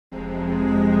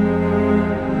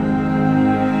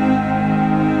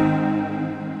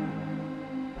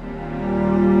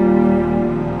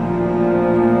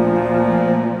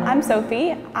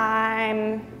Sophie.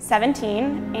 I'm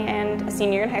 17 and a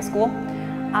senior in high school.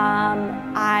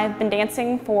 I've been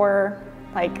dancing for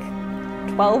like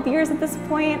 12 years at this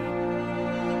point.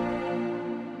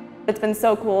 It's been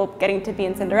so cool getting to be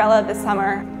in Cinderella this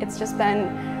summer. It's just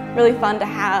been really fun to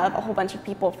have a whole bunch of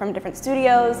people from different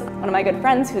studios. One of my good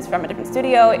friends who's from a different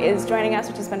studio is joining us,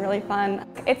 which has been really fun.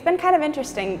 It's been kind of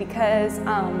interesting because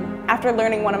after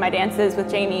learning one of my dances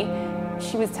with Jayme,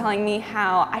 she was telling me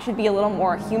how I should be a little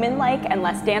more human-like and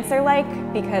less dancer-like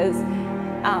because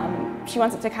she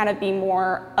wants it to kind of be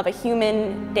more of a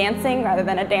human dancing rather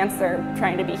than a dancer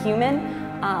trying to be human.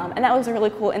 And that was a really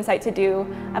cool insight to do.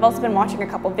 I've also been watching a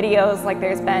couple videos, like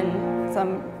there's been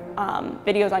some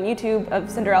videos on YouTube of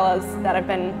Cinderellas that I've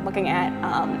been looking at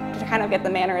to kind of get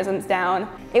the mannerisms down.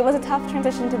 It was a tough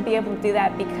transition to be able to do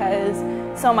that because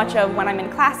so much of when I'm in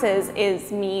classes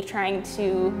is me trying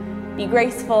to be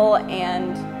graceful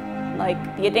and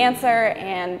like be a dancer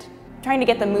and trying to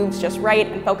get the moves just right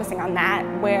and focusing on that,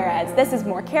 whereas this is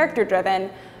more character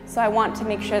driven, so I want to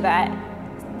make sure that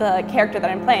the character that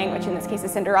I'm playing, which in this case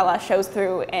is Cinderella, shows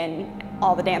through in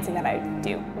all the dancing that I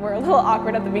do. We're a little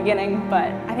awkward at the beginning, but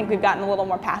I think we've gotten a little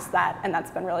more past that, and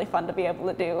that's been really fun to be able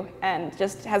to do, and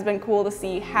just has been cool to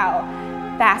see how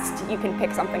fast you can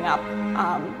pick something up,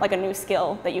 like a new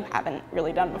skill that you haven't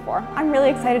really done before. I'm really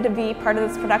excited to be part of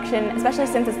this production, especially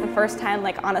since it's the first time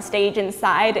like on a stage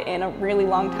inside in a really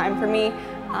long time for me,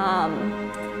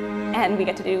 and we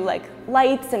get to do like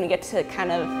lights, and we get to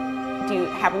kind of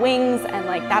have wings, and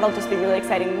like that'll just be really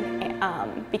exciting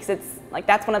because it's like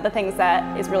that's one of the things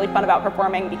that is really fun about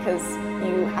performing, because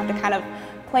you have to kind of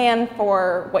plan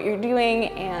for what you're doing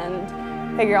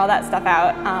and figure all that stuff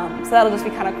out. So that'll just be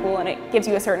kind of cool, and it gives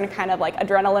you a certain kind of like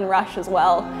adrenaline rush as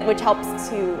well, which helps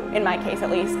to, in my case at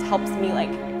least, helps me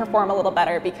like perform a little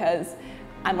better because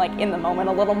I'm like in the moment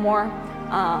a little more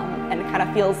and kind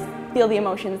of feel the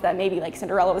emotions that maybe like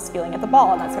Cinderella was feeling at the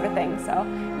ball and that sort of thing. So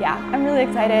yeah, I'm really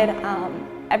excited.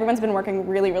 Everyone's been working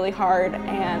really, really hard,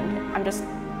 and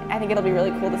I think it'll be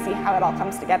really cool to see how it all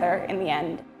comes together in the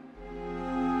end.